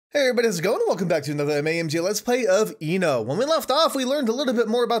Hey everybody, how's it going? Welcome back to another MAMG Let's Play of Ino. When we left off, we learned a little bit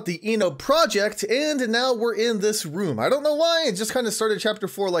more about the Ino project, and now we're in this room. I don't know why, it just kind of started chapter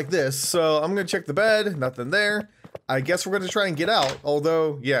 4 like this, so I'm gonna check the bed, nothing there. I guess we're gonna try and get out,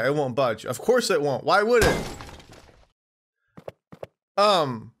 although, yeah, it won't budge. Of course it won't, why would it?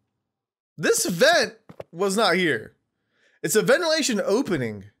 This vent was not here. It's a ventilation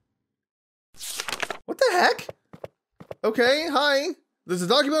opening. What the heck? Okay, hi. There's a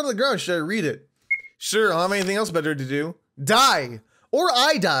document on the ground. Should I read it? Sure, I don't have anything else better to do. Die. Or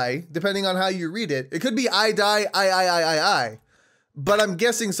I die, depending on how you read it. It could be I die, I. But I'm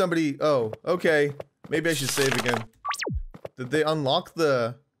guessing somebody... Oh, okay. Maybe I should save again. Did they unlock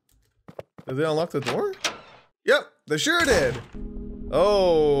the... Did they unlock the door? Yep, they sure did.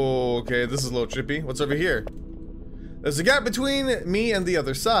 Oh, okay, this is a little trippy. What's over here? There's a gap between me and the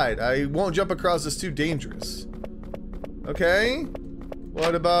other side. I won't jump across, it's too dangerous. Okay.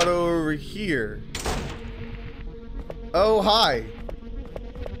 What about over here? Oh, hi.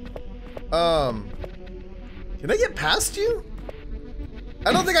 Can I get past you?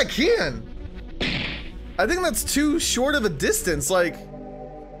 I don't think I can. I think that's too short of a distance. Like,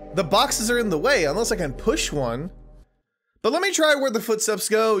 the boxes are in the way unless I can push one. But let me try where the footsteps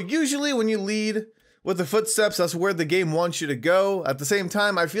go. Usually when you lead with the footsteps, that's where the game wants you to go. At the same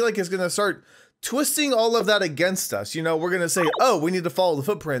time, I feel like it's gonna start twisting all of that against us. You know, we're gonna say, oh, we need to follow the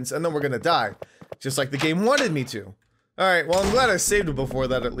footprints, and then we're gonna die. Just like the game wanted me to. Alright, well, I'm glad I saved it before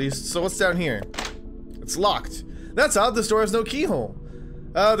that at least. So what's down here? It's locked. That's odd, this door has no keyhole.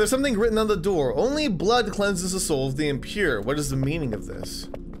 There's something written on the door. Only blood cleanses the soul of the impure. What is the meaning of this?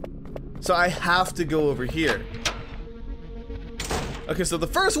 So I have to go over here. Okay, so the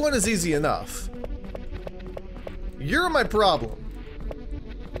first one is easy enough. You're my problem.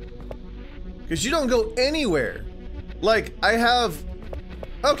 Because you don't go anywhere. Like, I have...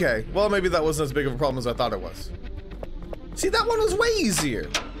 Okay, well, maybe that wasn't as big of a problem as I thought it was. See, that one was way easier.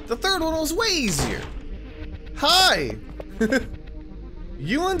 The third one was way easier. Hi!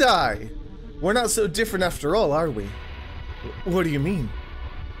 You and I. We're not so different after all, are we? What do you mean?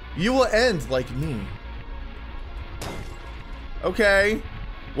 You will end like me. Okay.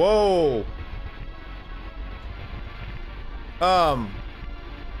 Whoa.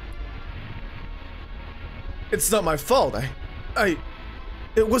 It's not my fault.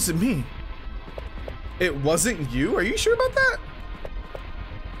 It wasn't me. It wasn't you? Are you sure about that?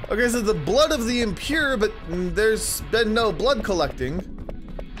 Okay, so the blood of the impure, but there's been no blood collecting.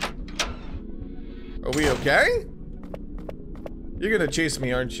 Are we okay? You're gonna chase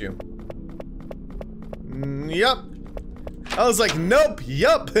me, aren't you? Yup. I was like, nope,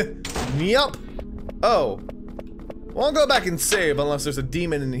 yup, yup. Oh. Well, I'll go back and save unless there's a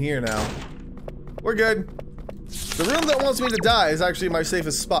demon in here now. We're good. The room that wants me to die is actually my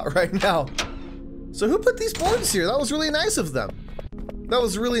safest spot right now. So who put these boards here? That was really nice of them. That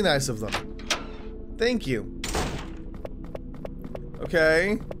was really nice of them. Thank you.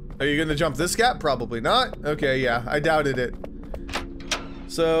 Okay. Are you gonna jump this gap? Probably not. Okay, yeah, I doubted it.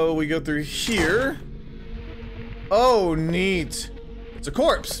 So we go through here. Oh, neat. It's a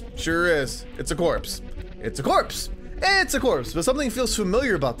corpse. Sure is. It's a corpse. It's a corpse. It's a corpse, but something feels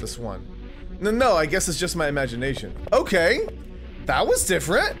familiar about this one. No, I guess it's just my imagination. Okay, that was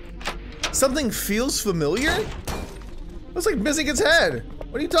different. Something feels familiar? Looks like missing its head.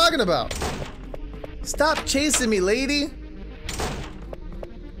 What are you talking about? Stop chasing me, lady.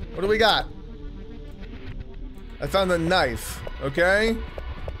 What do we got? I found a knife, okay?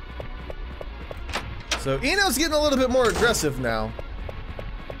 So Ino's getting a little bit more aggressive now.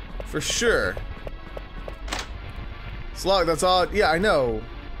 For sure. It's locked, that's odd. Yeah, I know.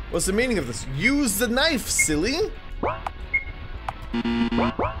 What's the meaning of this? Use the knife, silly.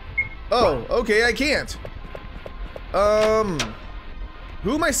 Oh, okay, I can't.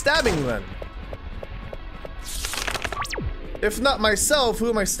 Who am I stabbing then? If not myself, who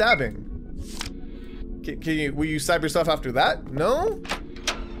am I stabbing? Will you stab yourself after that? No?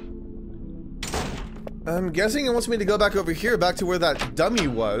 I'm guessing it wants me to go back over here, back to where that dummy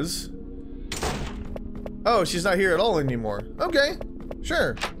was. Oh, she's not here at all anymore. Okay,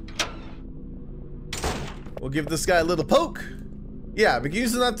 sure. We'll give this guy a little poke. Yeah, but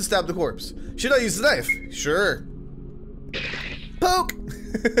use the knife to stab the corpse. Should I use the knife? Sure. Poke!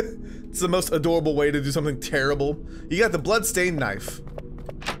 It's the most adorable way to do something terrible. You got the blood-stained knife.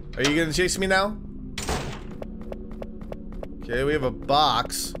 Are you gonna chase me now? Okay, we have a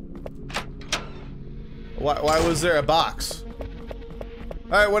box. Why was there a box?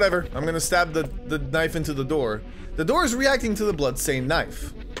 Alright, whatever. I'm gonna stab the knife into the door. The door is reacting to the blood-stained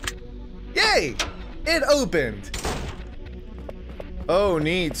knife. Yay! It opened! Oh,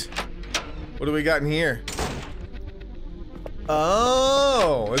 neat. What do we got in here?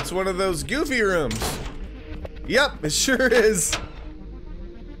 Oh, it's one of those goofy rooms. Yep, it sure is.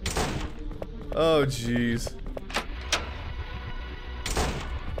 Oh, jeez.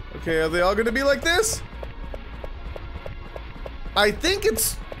 Okay, are they all gonna be like this? I think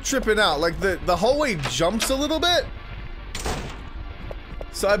it's tripping out. Like the hallway jumps a little bit.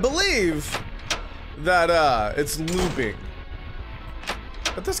 So I believe that it's looping.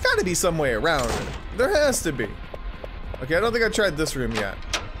 But there's gotta be some way around it. There has to be. Okay, I don't think I tried this room yet.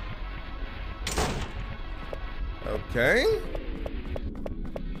 Okay.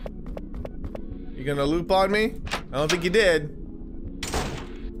 You gonna loop on me? I don't think you did.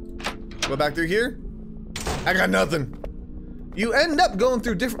 Go back through here? I got nothing. You end up going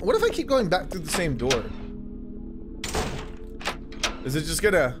through different... What if I keep going back through the same door? Is it just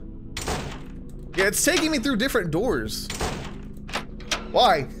gonna... Yeah, it's taking me through different doors.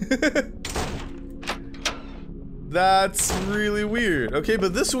 Why? That's really weird. Okay,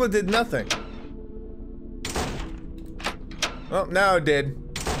 but this one did nothing. Oh, now it did.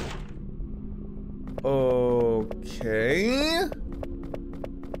 Okay.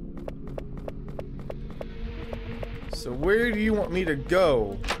 So where do you want me to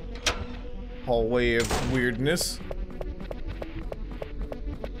go? Hallway of weirdness.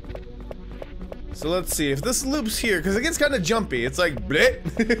 So let's see if this loops here, because it gets kind of jumpy. It's like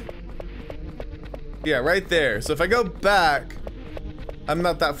bleh. Yeah, right there. So if I go back, I'm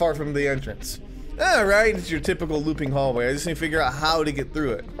not that far from the entrance. Alright, it's your typical looping hallway. I just need to figure out how to get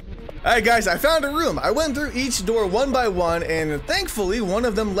through it. Alright guys, I found a room. I went through each door one by one, and thankfully one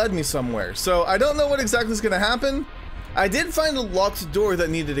of them led me somewhere. So I don't know what exactly is going to happen. I did find a locked door that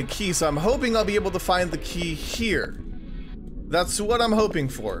needed a key, so I'm hoping I'll be able to find the key here. That's what I'm hoping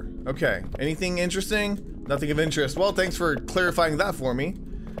for. Okay, anything interesting? Nothing of interest. Well, thanks for clarifying that for me.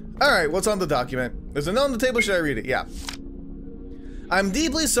 Alright, what's on the document? There's a note on the table, should I read it? Yeah. I'm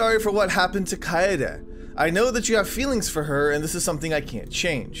deeply sorry for what happened to Kaede. I know that you have feelings for her, and this is something I can't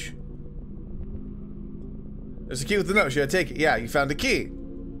change. There's a key with the note, should I take it? Yeah, you found a key.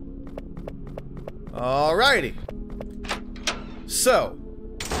 Alrighty. So,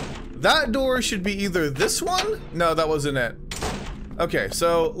 that door should be either this one? No, that wasn't it. Okay,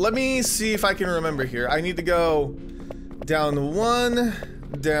 so let me see if I can remember here. I need to go down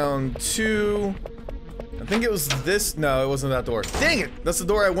 1, down 2. I think it was this. No, it wasn't that door. Dang it! That's the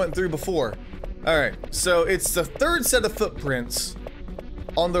door I went through before. Alright, so it's the third set of footprints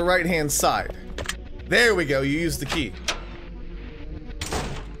on the right-hand side. There we go, you used the key.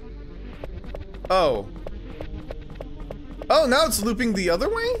 Oh. Oh, now it's looping the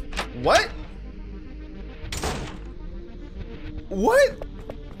other way? What? What?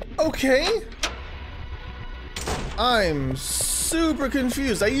 Okay. I'm super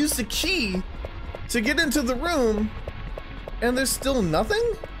confused. I used the key to get into the room, and there's still nothing?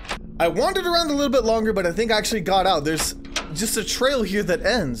 I wandered around a little bit longer, but I think I actually got out. There's just a trail here that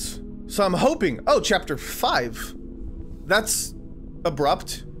ends. So I'm hoping, oh, chapter 5. That's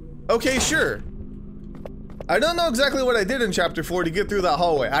abrupt. Okay, sure. I don't know exactly what I did in chapter 4 to get through that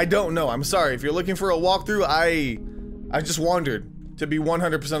hallway. I don't know, I'm sorry. If you're looking for a walkthrough, I just wandered, to be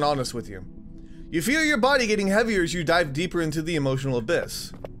 100% honest with you. You feel your body getting heavier as you dive deeper into the emotional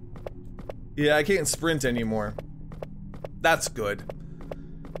abyss. Yeah, I can't sprint anymore. That's good.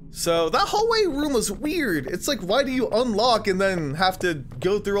 So that hallway room was weird. It's like, why do you unlock and then have to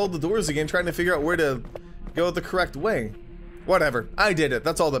go through all the doors again trying to figure out where to go the correct way? Whatever, I did it.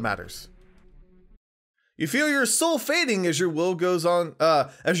 That's all that matters. You feel your soul fading as your will goes on,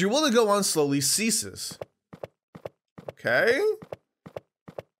 as your will to go on slowly ceases. Okay.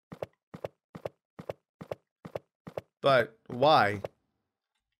 But why?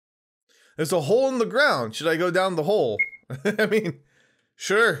 There's a hole in the ground. Should I go down the hole? I mean,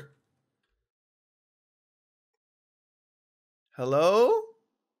 sure. Hello?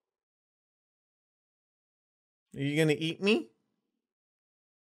 Are you gonna eat me?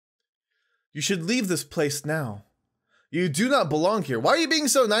 You should leave this place now. You do not belong here. Why are you being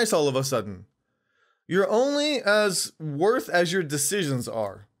so nice all of a sudden? You're only as worth as your decisions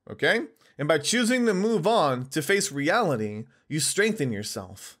are, okay? And by choosing to move on to face reality, you strengthen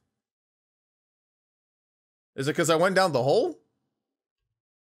yourself. Is it because I went down the hole?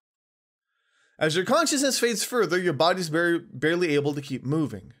 As your consciousness fades further, your body's barely able to keep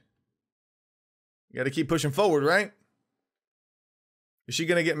moving. You gotta keep pushing forward, right? Is she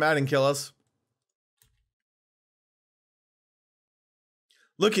gonna get mad and kill us?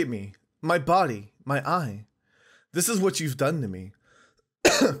 Look at me, my body, my eye. This is what you've done to me.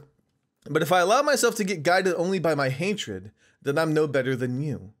 But if I allow myself to get guided only by my hatred, then I'm no better than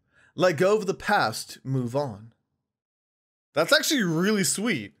you. Let go of the past, move on. That's actually really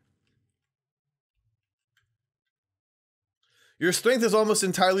sweet. Your strength is almost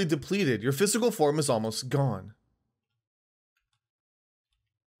entirely depleted. Your physical form is almost gone.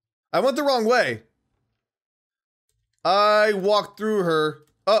 I went the wrong way. I walked through her.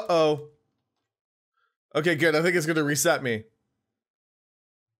 Uh-oh. Okay, good. I think it's gonna reset me.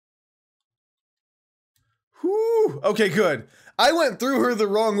 Whew. Okay, good. I went through her the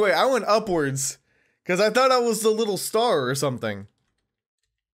wrong way. I went upwards because I thought I was the little star or something.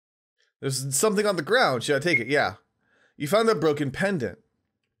 There's something on the ground. Should I take it? Yeah. You found a broken pendant.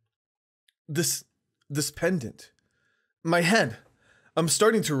 This pendant. My head. I'm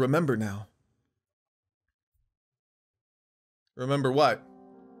starting to remember now. Remember what?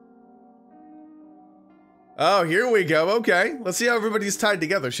 Oh, here we go. Okay. Let's see how everybody's tied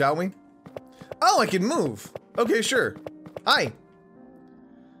together, shall we? Oh, I can move. Okay, sure. Hi.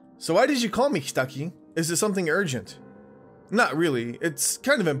 So why did you call me, Hitaki? Is it something urgent? Not really. It's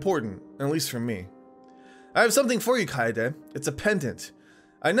kind of important, at least for me. I have something for you, Kaede. It's a pendant.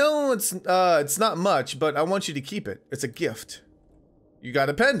 I know it's not much, but I want you to keep it. It's a gift. You got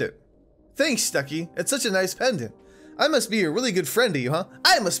a pendant. Thanks, Stucky. It's such a nice pendant. I must be a really good friend to you, huh?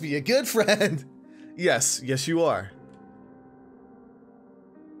 I must be a good friend. Yes, you are.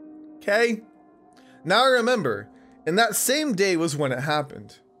 Okay. Now I remember, and that same day was when it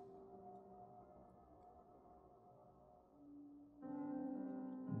happened.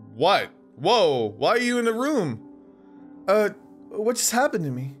 What? Whoa, why are you in the room? What just happened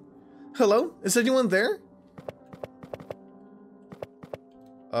to me? Hello? Is anyone there?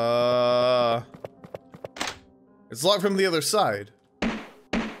 It's locked from the other side.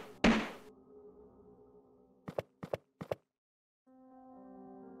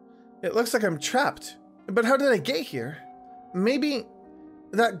 It looks like I'm trapped. But how did I get here? Maybe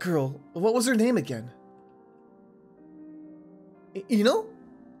that girl, what was her name again? Ino?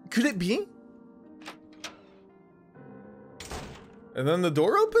 Could it be? And then the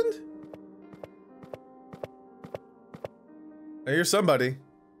door opened? I hear somebody.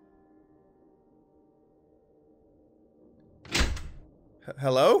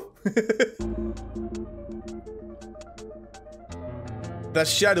 Hello? That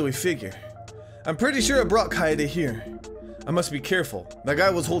shadowy figure. I'm pretty sure it brought Kaede here. I must be careful. That guy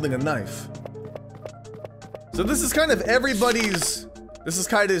was holding a knife. So this is kind of everybody's... This is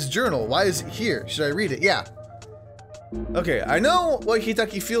Kaede's journal. Why is it here? Should I read it? Yeah. Okay, I know what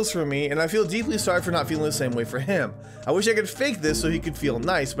Hitaki feels for me, and I feel deeply sorry for not feeling the same way for him. I wish I could fake this so he could feel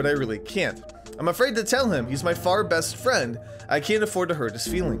nice, but I really can't. I'm afraid to tell him. He's my far best friend. I can't afford to hurt his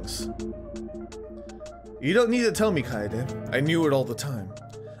feelings. You don't need to tell me, Kaede. I knew it all the time.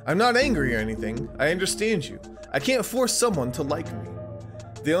 I'm not angry or anything. I understand you. I can't force someone to like me.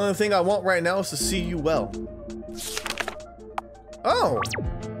 The only thing I want right now is to see you well. Oh.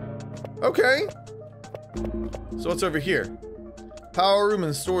 Okay. So what's over here? Power room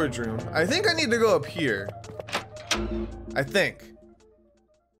and storage room. I think I need to go up here. I think.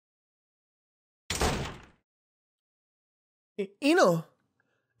 Ino,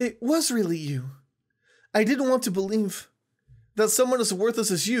 it was really you. I didn't want to believe that someone as worthless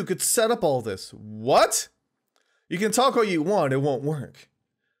as you could set up all this. What? You can talk all you want, it won't work.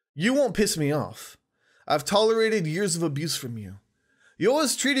 You won't piss me off. I've tolerated years of abuse from you. You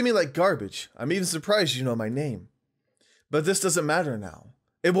always treated me like garbage. I'm even surprised you know my name. But this doesn't matter now.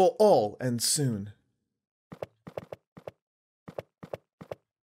 It will all end soon.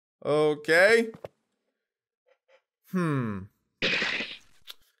 Okay.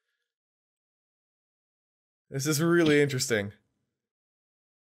 This is really interesting.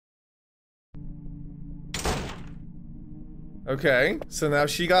 Okay, so now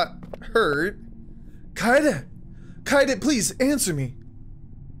she got hurt. Kaede! Kaede, please, answer me!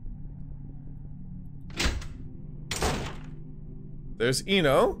 There's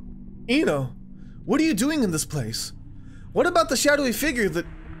Ino. Ino, what are you doing in this place? What about the shadowy figure that...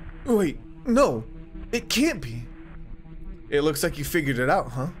 Wait, no, it can't be. It looks like you figured it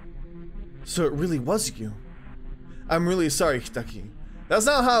out, huh? So it really was you. I'm really sorry, Hitaki. That's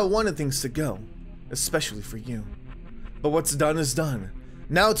not how I wanted things to go, especially for you. But what's done is done.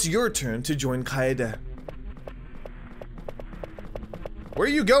 Now it's your turn to join Kaede. Where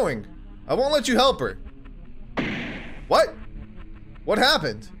are you going? I won't let you help her. What? What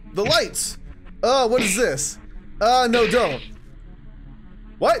happened? The lights! What is this? No, don't.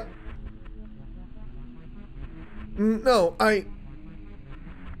 What? No,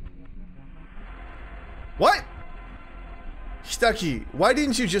 What? Hitaki, why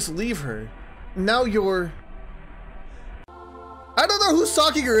didn't you just leave her? Now you're... remember who's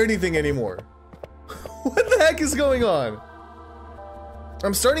talking or anything anymore. What the heck is going on?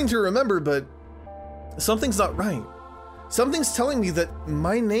 I'm starting to remember, but something's not right. Something's telling me that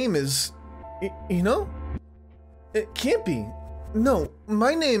my name is Ino? It can't be. No,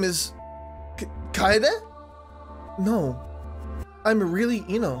 my name is Kaede? No, I'm really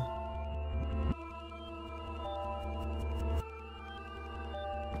Ino.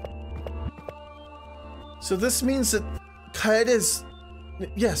 So this means that Kaede is...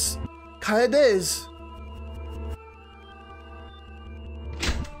 Yes, Kaede is...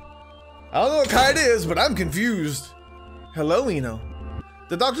 I don't know what Kaede is, but I'm confused. Hello, Ino.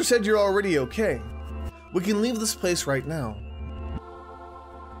 The doctor said you're already okay. We can leave this place right now.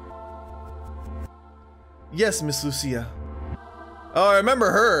 Yes, Miss Lucia. Oh, I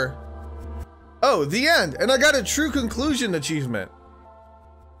remember her. Oh, the end, and I got a true conclusion achievement.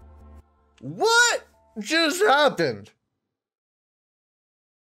 What just happened?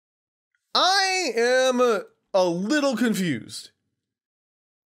 I am a little confused.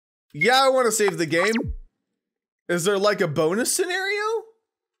 Yeah, I want to save the game. Is there like a bonus scenario?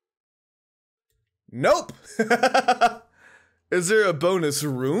 Nope. Is there a bonus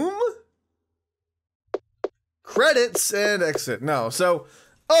room? Credits and exit. No. So,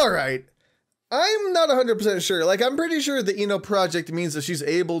 all right. I'm not 100% sure. Like, I'm pretty sure the Ino project means that she's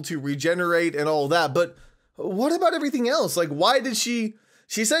able to regenerate and all that. But what about everything else? Like, why did she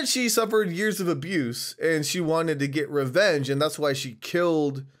said she suffered years of abuse and she wanted to get revenge. And that's why she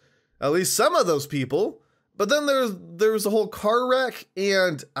killed at least some of those people. But then there was a whole car wreck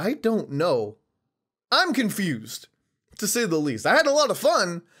and I don't know. I'm confused, to say the least. I had a lot of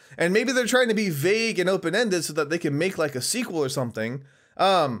fun, and maybe they're trying to be vague and open-ended so that they can make like a sequel or something.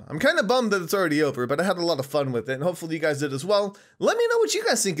 I'm kind of bummed that it's already over, but I had a lot of fun with it, and hopefully you guys did as well. Let me know what you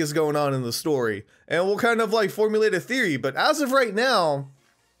guys think is going on in the story, and we'll kind of like formulate a theory, but as of right now,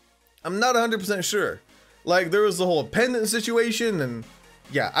 I'm not 100% sure. Like, there was the whole pendant situation, and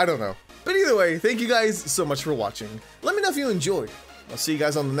yeah, I don't know. But either way, thank you guys so much for watching. Let me know if you enjoyed. I'll see you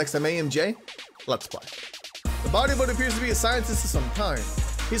guys on the next AMJ Let's Play. The body of what appears to be a scientist of some kind.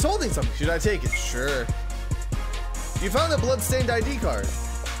 He's holding something. Should I take it? Sure. You found a blood-stained ID card.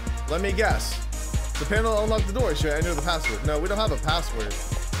 Let me guess. The panel unlocked the door. Should I enter the password? No, we don't have a password.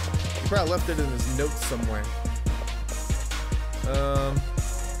 He probably left it in his notes somewhere.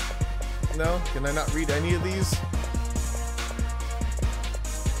 No? Can I not read any of these?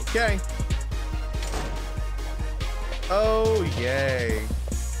 Okay. Oh, yay.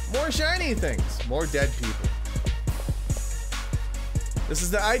 More shiny things. More dead people. This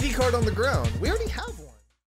is the ID card on the ground. We already have one.